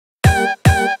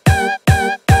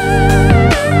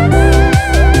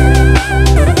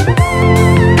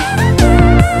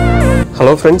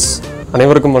friends,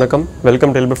 அனைவருக்கும் வணக்கம்.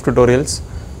 Welcome to LPF tutorials.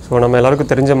 So நம்ம எல்லாருக்கும்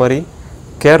தெரிஞ்ச மாதிரி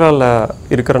கேரளாவில்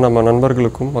இருக்கிற நம்ம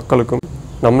நண்பர்களுக்கும் மக்களுக்கும்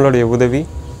நம்மளுடைய உதவி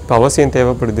இப்போ அவசியம்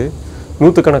தேவைப்படுது.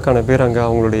 நூற்றுக்கணக்கான பேர் அங்கே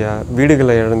அவங்களுடைய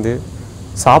வீடுகளை இழந்து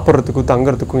சாப்பிட்றதுக்கும்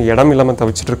தங்குறதுக்கும் இடம் இல்லாமல்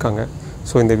தவிச்சிட்டு இருக்காங்க.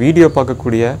 ஸோ இந்த வீடியோ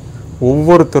பார்க்கக்கூடிய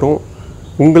ஒவ்வொருத்தரும்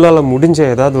உங்களால் முடிஞ்ச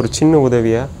ஏதாவது ஒரு சின்ன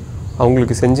உதவியை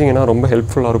அவங்களுக்கு செஞ்சிங்கன்னா ரொம்ப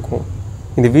ஹெல்ப்ஃபுல்லாக இருக்கும்.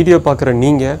 இந்த வீடியோ பார்க்குற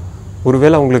நீங்கள்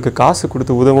ஒருவேளை அவங்களுக்கு காசு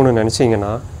கொடுத்து உதவணும்னு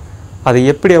நினச்சிங்கன்னா அதை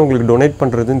எப்படி அவங்களுக்கு டொனேட்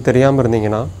பண்ணுறதுன்னு தெரியாமல்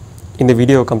இருந்தீங்கன்னா இந்த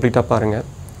வீடியோவை கம்ப்ளீட்டாக பாருங்கள்.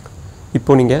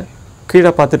 இப்போது நீங்கள்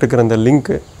கீழே பார்த்துட்டு இருக்கிற அந்த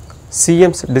link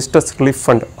CMs distress relief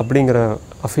fund அப்படிங்கிற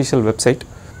அஃபிஷியல் வெப்சைட்.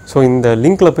 ஸோ இந்த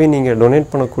லிங்க்கில் போய் நீங்கள் டொனேட்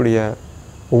பண்ணக்கூடிய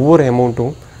ஒவ்வொரு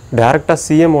அமௌண்ட்டும் டைரெக்டாக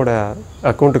சிஎம்மோட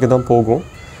அக்கௌண்ட்டுக்கு தான் போகும்.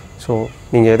 ஸோ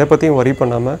நீங்கள் எதை பற்றியும் வரி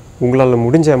பண்ணாமல் உங்களால்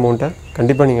முடிஞ்ச அமௌண்ட்டை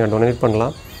கண்டிப்பாக நீங்கள் டொனேட்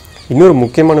பண்ணலாம். இன்னொரு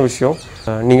முக்கியமான விஷயம்,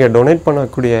 நீங்கள் டொனேட்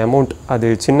பண்ணக்கூடிய அமௌண்ட் அது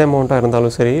சின்ன அமௌண்ட்டாக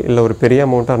இருந்தாலும் சரி இல்லை ஒரு பெரிய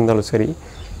அமௌண்ட்டாக இருந்தாலும் சரி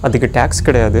அதுக்கு டேக்ஸ்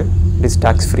கிடையாது. It is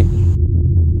tax free.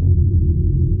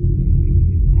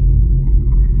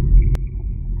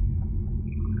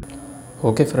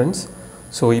 Okay friends,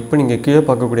 so இப்போ நீங்கள் கீழே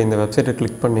பார்க்கக்கூடிய இந்த வெப்சைட்டை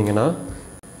கிளிக் பண்ணிங்கன்னா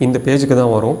இந்த பேஜுக்கு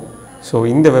தான் வரும். ஸோ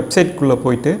இந்த வெப்சைட்குள்ளே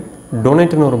போயிட்டு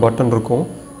டொனேட்னு ஒரு பட்டன் இருக்கும்.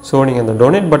 ஸோ நீங்கள் அந்த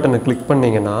டொனேட் பட்டனை கிளிக்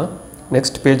பண்ணிங்கன்னா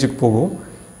நெக்ஸ்ட் பேஜுக்கு போகும்.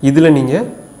 இதில் நீங்கள்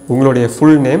உங்களுடைய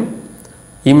full name,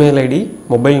 email ID,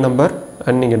 mobile number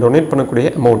and நீங்கள் டொனேட் பண்ணக்கூடிய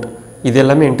அமௌண்ட் இது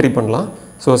எல்லாமே என்ட்ரி பண்ணலாம்.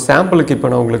 ஸோ சாம்பிளுக்கு இப்போ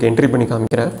நான் உங்களுக்கு என்ட்ரி பண்ணி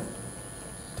காமிக்கிறேன்.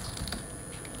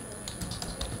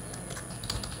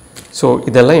 ஸோ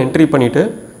இதெல்லாம் என்ட்ரி பண்ணிவிட்டு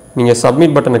நீங்கள்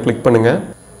சப்மிட் பட்டனை கிளிக் பண்ணுங்கள்.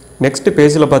 நெக்ஸ்ட்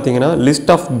பேஜில் பார்த்தீங்கன்னா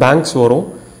லிஸ்ட் ஆஃப் பேங்க்ஸ் வரும்.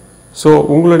 ஸோ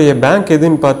உங்களுடைய பேங்க்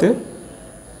எதுன்னு பார்த்து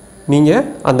நீங்கள்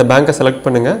அந்த பேங்க்கை செலக்ட்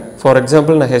பண்ணுங்கள். ஃபார்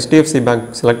எக்ஸாம்பிள் நான் HDFC பேங்க்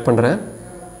செலக்ட் பண்ணுறேன்.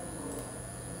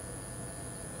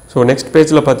 ஸோ நெக்ஸ்ட்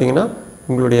பேஜில் பார்த்தீங்கன்னா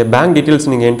உங்களுடைய பேங்க் டீட்டெயில்ஸ்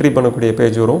நீங்கள் என்ட்ரி பண்ணக்கூடிய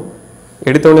பேஜ் வரும்.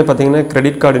 எடுத்தோடனே பார்த்தீங்கன்னா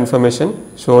கிரெடிட் கார்டு இன்ஃபர்மேஷன்.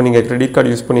 ஸோ நீங்கள் கிரெடிட் கார்டு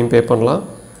யூஸ் பண்ணி பே பண்ணலாம்.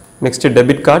 Next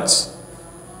debit cards,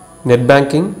 net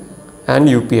banking and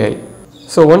UPI.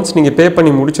 So once நீங்கள் பே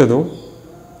பண்ணி முடித்ததும்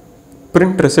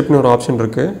பிரிண்ட் ரெசிப்ட்னு ஒரு ஆப்ஷன்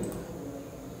இருக்குது.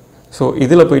 ஸோ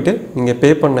இதில் போய்ட்டு நீங்கள்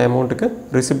பே பண்ண அமௌண்ட்டுக்கு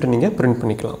ரெசிப்ட்டை நீங்கள் பிரிண்ட்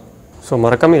பண்ணிக்கலாம். ஸோ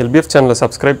மறக்காமல் LBF சேனலை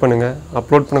சப்ஸ்கிரைப் பண்ணுங்கள்.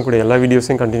 அப்லோட் பண்ணக்கூடிய எல்லா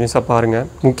வீடியோஸையும் கண்டினியூஸாக பாருங்கள்.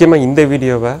 முக்கியமாக இந்த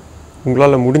வீடியோவை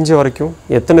உங்களால் முடிஞ்ச வரைக்கும்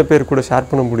எத்தனை பேர் கூட ஷேர்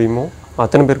பண்ண முடியுமோ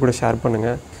அத்தனை பேர் கூட ஷேர்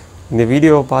பண்ணுங்கள். இந்த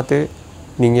வீடியோவை பார்த்து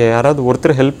நீங்கள் யாராவது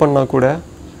ஒருத்தர் ஹெல்ப் பண்ணால் கூட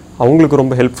அவங்களுக்கு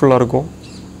ரொம்ப ஹெல்ப்ஃபுல்லாக இருக்கும்.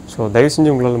 ஸோ தயவு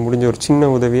செஞ்சு உங்களால் முடிஞ்ச ஒரு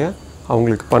சின்ன உதவியை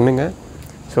அவங்களுக்கு பண்ணுங்கள்.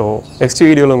 ஸோ நெக்ஸ்ட்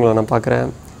வீடியோவில் உங்களை நான்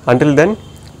பார்க்குறேன். Until then,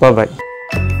 bye bye.